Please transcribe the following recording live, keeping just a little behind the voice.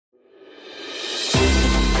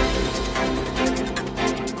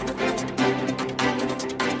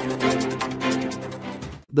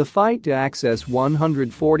The fight to access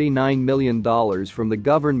 $149 million from the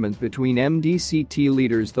government between MDC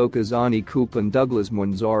leaders Thokozani, Khupe and Douglas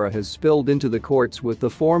Mwonzora has spilled into the courts, with the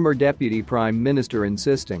former deputy prime minister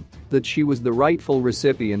insisting that she was the rightful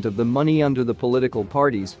recipient of the money under the Political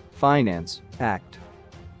Parties Finance Act.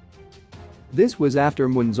 This was after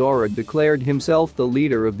Mwonzora declared himself the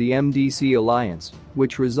leader of the MDC alliance,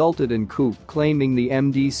 which resulted in Khupe claiming the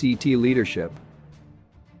MDC leadership.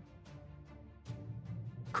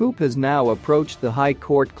 Khupe has now approached the High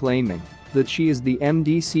Court claiming that she is the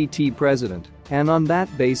MDC president and on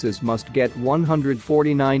that basis must get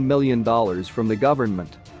 $149 million from the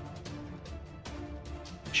government.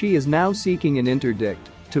 She is now seeking an interdict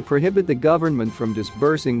to prohibit the government from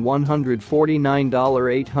disbursing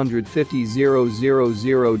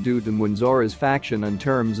 $149,850,000 due to Mwonzora's faction in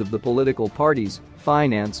terms of the Political Parties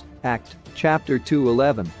Finance Act, Chapter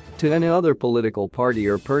 211, to any other political party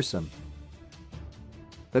or person.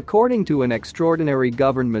 According to an extraordinary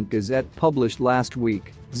government gazette published last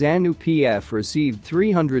week, ZANU-PF received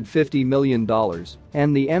 $350 million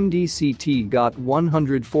and the MDC got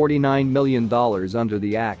 $149 million under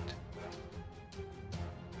the act.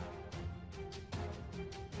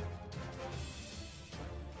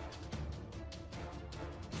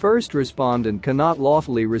 First respondent cannot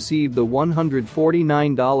lawfully receive the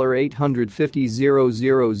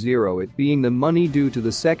 $149,850,000, it being the money due to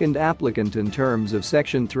the second applicant in terms of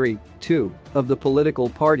Section 3(2) of the Political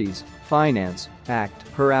Parties Finance Act,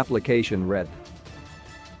 her application read.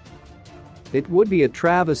 It would be a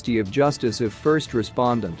travesty of justice if first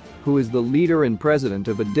respondent, who is the leader and president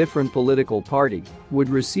of a different political party, would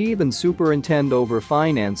receive and superintend over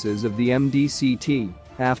finances of the MDC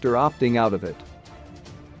after opting out of it.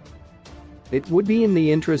 It would be in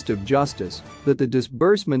the interest of justice that the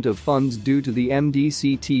disbursement of funds due to the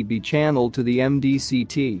MDC be channeled to the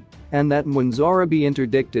MDC and that Mwonzora be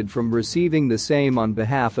interdicted from receiving the same on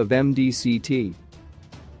behalf of MDC.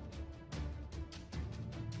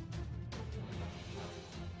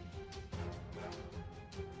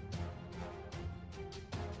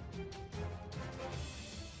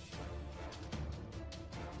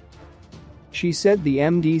 She said the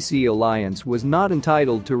MDC alliance was not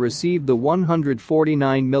entitled to receive the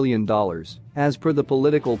 $149 million as per the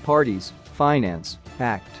Political Parties Finance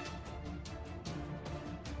Act.